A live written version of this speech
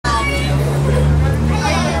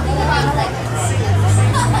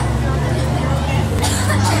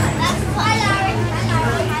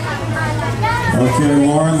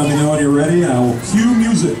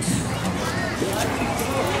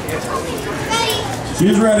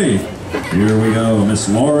She's ready. Here we go, Miss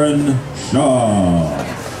Lauren Shaw.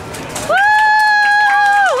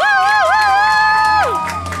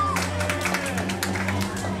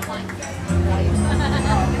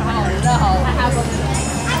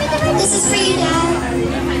 This is for you, Dad.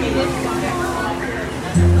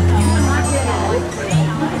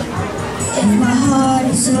 If my heart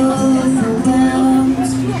is overwhelmed,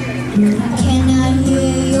 I cannot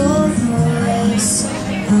hear your voice.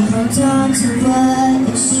 I hold on to what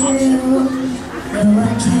is true, though I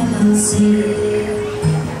cannot see.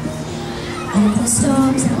 And the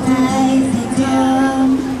storms of life they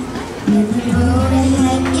come, and the road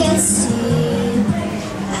ahead gets steep.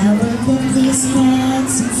 I will lift these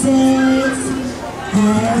hands in faith, I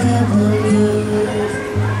will believe.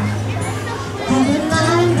 I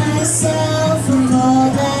remind myself of all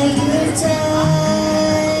that you've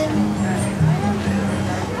done,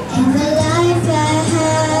 and the life I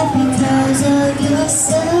have because of your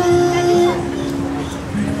Son.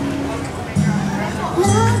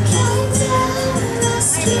 Love came down and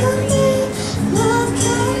rescued me, love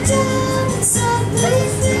came down and set me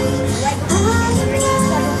free. I am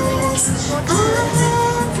yours, I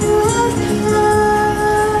am forever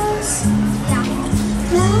yours.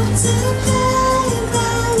 Mountain high,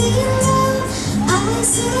 valley low, I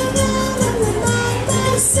sing out and remind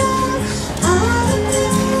myself I am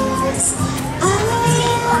yours, I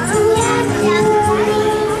am forever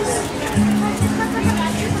yours.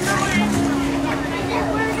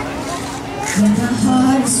 When my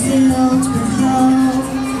heart is filled with hope,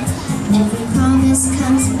 every promise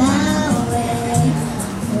comes my way.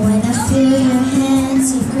 When I feel your hands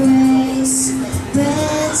of grace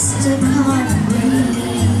rest upon me,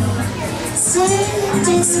 saying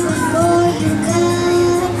this before you go,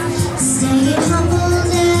 staying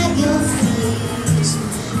humbled at your feet.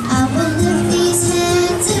 I will lift these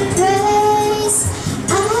hands in praise,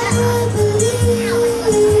 I will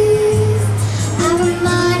believe. I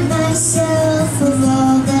remind myself of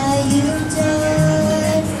all that you've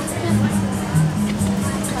done,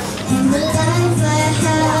 and the life I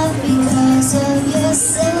have because of your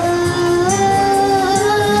Son.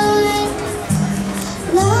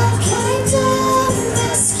 Love came down and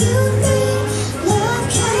rescued me, love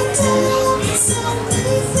came down and set me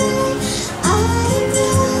free. I am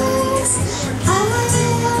yours, I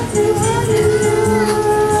am forever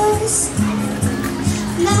yours.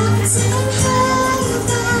 Mountain high,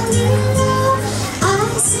 valley low, I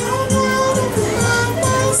sing out and remind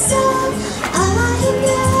myself I am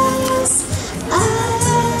yours, I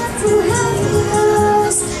am forever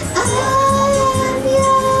yours. I am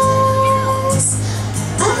yours,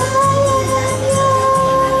 I am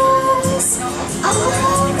yours.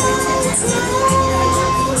 All my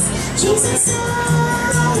days, Jesus, I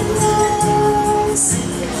am yours.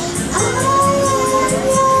 I am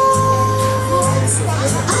yours,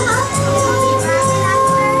 I am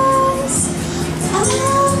yours.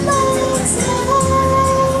 All my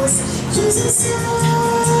days, Jesus, I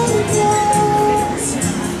am yours.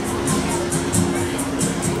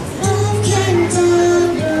 Love came down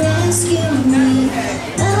to rescue me,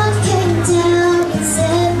 love came down and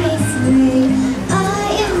set me free. I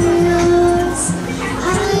am yours,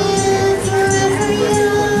 I am forever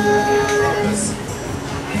yours.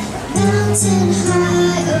 Mountain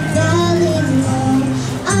high or valley low,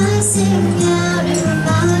 I sing out and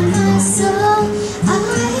remind my soul I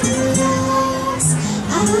am yours,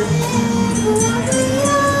 I am forever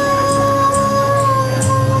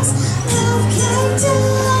yours. Love came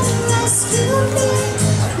down and rescued me,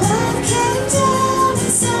 love came down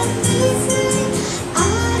and set me free. I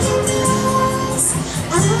am yours,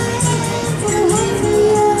 I am forever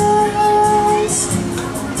yours.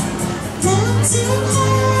 Mountain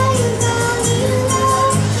high and valley low,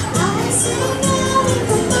 I sing out and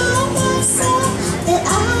remind myself that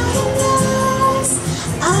I am yours,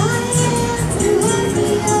 I am forever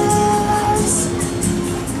yours.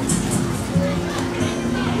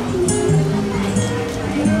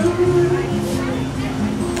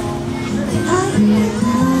 I am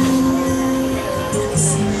yours, I am yours.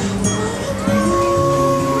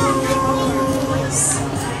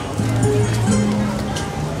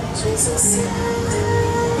 Jesus,